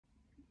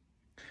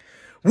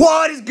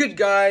What is good,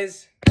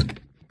 guys?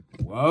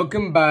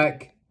 Welcome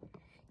back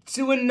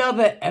to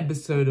another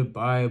episode of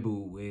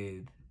Bible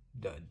with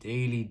the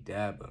Daily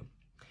Dabber.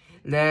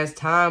 Last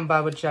time,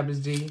 Bible chapters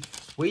D,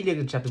 we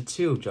looked at chapter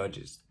 2 of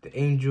Judges, the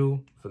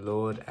angel of the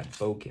Lord at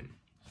Bochim.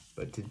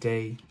 But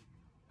today,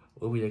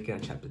 we'll be looking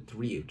at chapter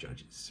 3 of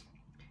Judges.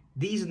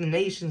 These are the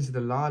nations that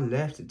the Lord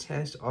left to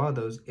test all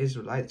those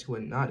Israelites who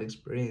had not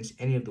experienced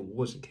any of the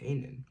wars in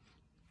Canaan.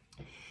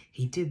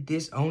 He did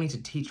this only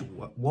to teach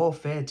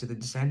warfare to the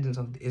descendants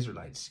of the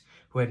Israelites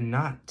who had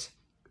not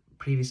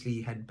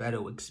previously had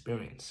battle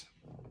experience.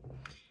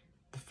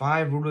 The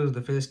 5 rulers of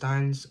the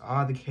Philistines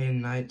are the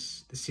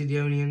Canaanites, the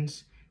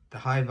Sidonians, the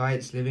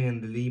Hivites living in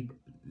the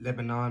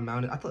Lebanon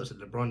mountains. I thought it was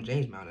the LeBron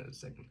James mountains a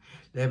second.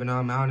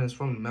 Lebanon mountains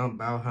from Mount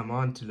Baal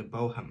Hamon to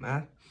Lebo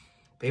Hamath.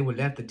 They were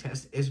left to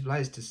test the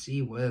Israelites to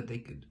see whether they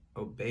could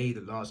obey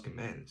the Lord's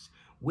commands,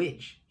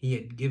 which he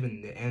had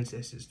given their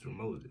ancestors through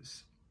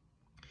Moses.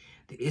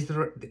 The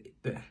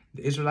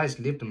Israelites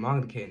lived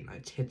among the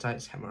Canaanites,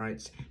 Hittites,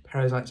 Amorites,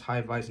 Perizzites,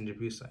 Hivites, and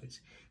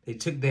Jebusites. They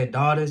took their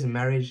daughters in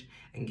marriage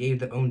and gave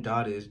their own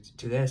daughters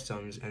to their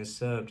sons and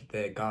served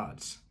their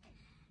gods.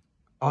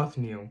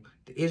 Othniel,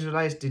 the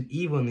Israelites did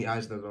evil in the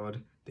eyes of the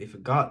Lord. They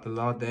forgot the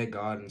Lord their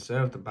God and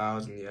served the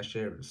Baals and the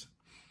Asherahs.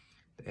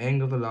 The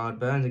anger of the Lord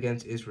burned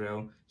against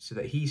Israel, so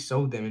that he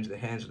sold them into the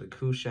hands of the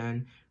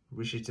Cushan,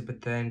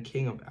 Rishathaim,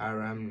 king of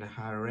Aram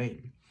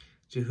Naharaim,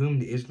 to whom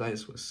the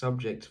Israelites were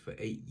subject for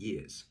 8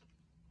 years.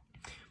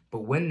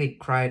 But when they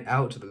cried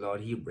out to the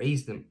Lord, he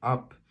raised them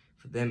up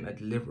for them a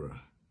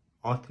deliverer,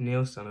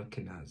 Othniel, son of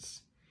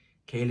Kenaz,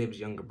 Caleb's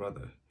younger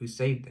brother, who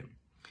saved them.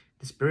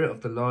 The Spirit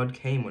of the Lord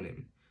came on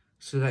him,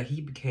 so that he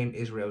became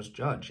Israel's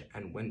judge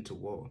and went to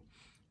war.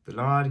 The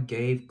Lord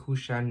gave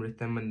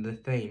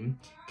Cushan-Rishathaim,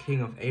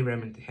 king of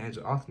Aram, into the hands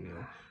of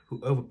Othniel, who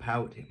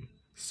overpowered him.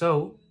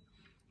 So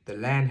the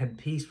land had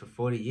peace for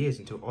 40 years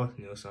until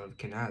Othniel, son of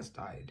Kenaz,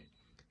 died.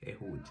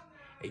 Ehud.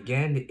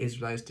 Again, the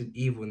Israelites did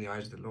evil in the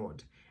eyes of the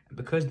Lord. And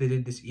because they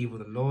did this evil,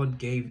 the Lord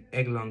gave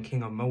Eglon,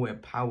 king of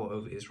Moab, power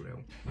over Israel.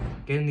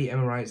 Getting the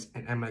Amorites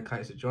and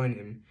Amalekites to join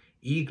him,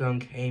 Eglon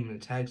came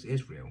and attacked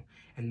Israel,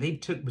 and they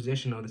took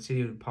possession of the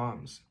city of the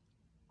palms.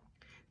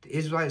 The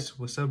Israelites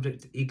were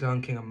subject to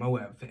Eglon, king of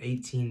Moab, for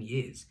 18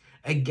 years.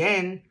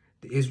 Again,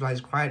 the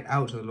Israelites cried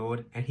out to the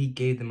Lord, and he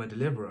gave them a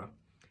deliverer,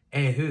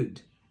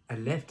 Ehud, a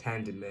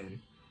left-handed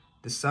man,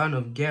 the son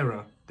of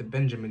Gera, the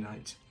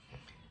Benjaminite.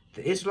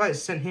 The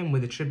Israelites sent him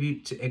with a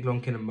tribute to Eglon,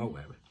 king of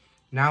Moab.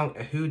 Now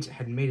Ehud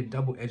had made a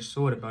double-edged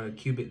sword about a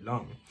cubit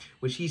long,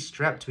 which he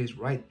strapped to his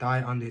right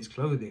thigh under his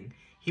clothing.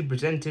 He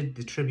presented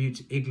the tribute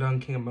to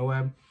Eglon, king of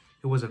Moab,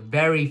 who was a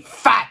very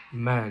fat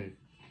man.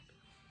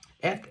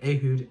 After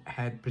Ehud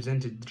had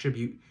presented the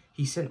tribute,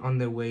 he sent on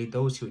their way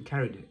those who had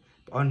carried it.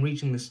 But on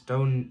reaching the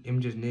stone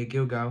images near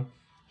Gilgal,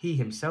 he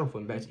himself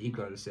went back to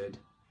Eglon and said,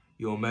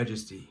 "Your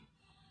Majesty,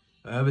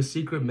 I have a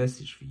secret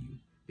message for you."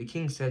 The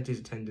king said to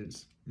his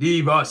attendants,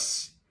 "Leave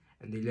us!"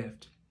 And they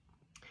left.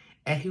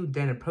 Ehud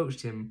then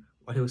approached him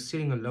while he was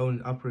sitting alone in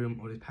the upper room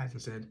of his palace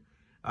and said,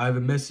 "I have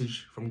a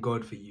message from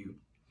God for you."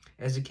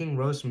 As the king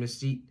rose from his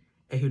seat,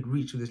 Ehud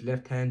reached with his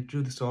left hand,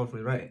 drew the sword from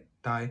his right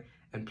thigh,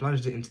 and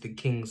plunged it into the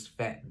king's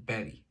fat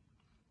belly.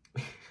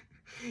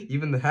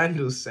 Even the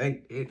handle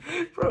sank in.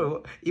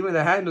 Even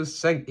the handle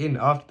sank in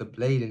after the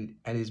blade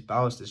and his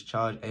bowels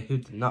discharged.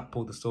 Ehud did not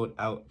pull the sword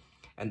out,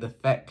 and the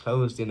fat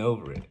closed in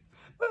over it.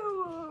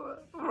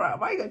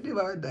 Why you gonna do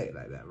my day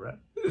like that, bro?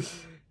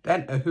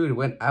 Then Ehud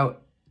went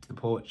out to the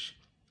porch.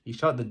 He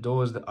shut the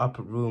doors of the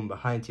upper room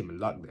behind him and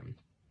locked them.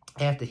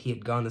 After he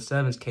had gone, the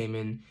servants came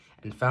in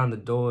and found the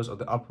doors of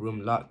the upper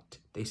room locked.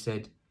 They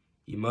said,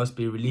 "He must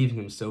be relieving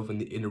himself in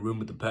the inner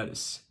room of the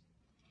palace."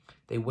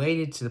 They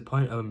waited to the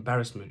point of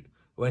embarrassment.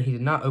 When he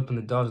did not open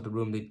the doors of the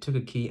room, they took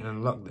a key and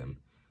unlocked them.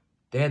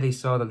 There they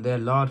saw their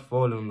Lord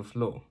fallen on the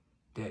floor,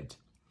 dead.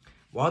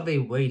 While they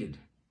waited,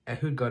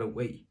 Ehud got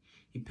away.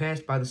 He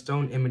passed by the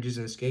stone images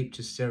and escaped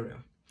to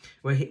Syria.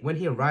 When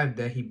he arrived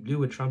there, he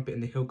blew a trumpet in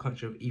the hill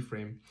country of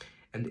Ephraim,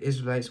 and the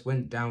Israelites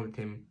went down with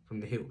him from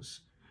the hills,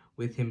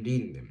 with him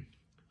leading them.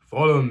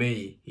 "Follow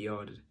me," he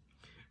ordered,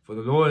 "for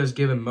the Lord has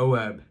given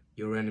Moab,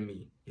 your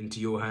enemy, into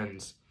your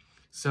hands."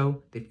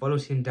 So they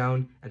followed him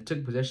down and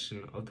took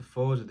possession of the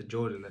fords of the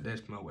Jordan that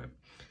led to Moab.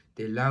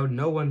 They allowed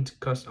no one to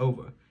cross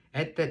over.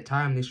 At that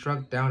time they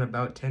struck down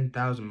about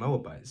 10,000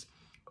 Moabites,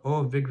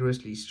 all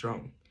vigorously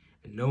strong,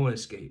 and no one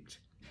escaped.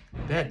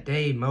 That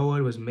day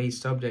Moab was made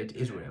subject to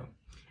Israel,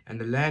 and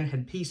the land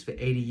had peace for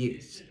 80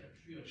 years.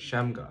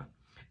 Shamgar.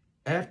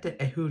 After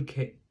Ehud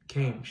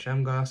came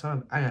Shamgar, son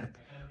of Anath,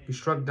 who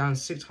struck down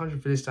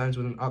 600 Philistines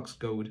with an ox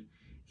goad.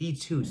 He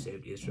too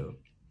saved Israel.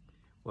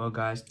 Well,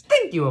 guys,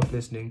 thank you all for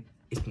listening.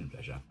 It's been a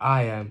pleasure.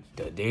 I am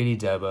the Daily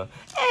Dabber,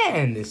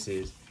 and this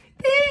is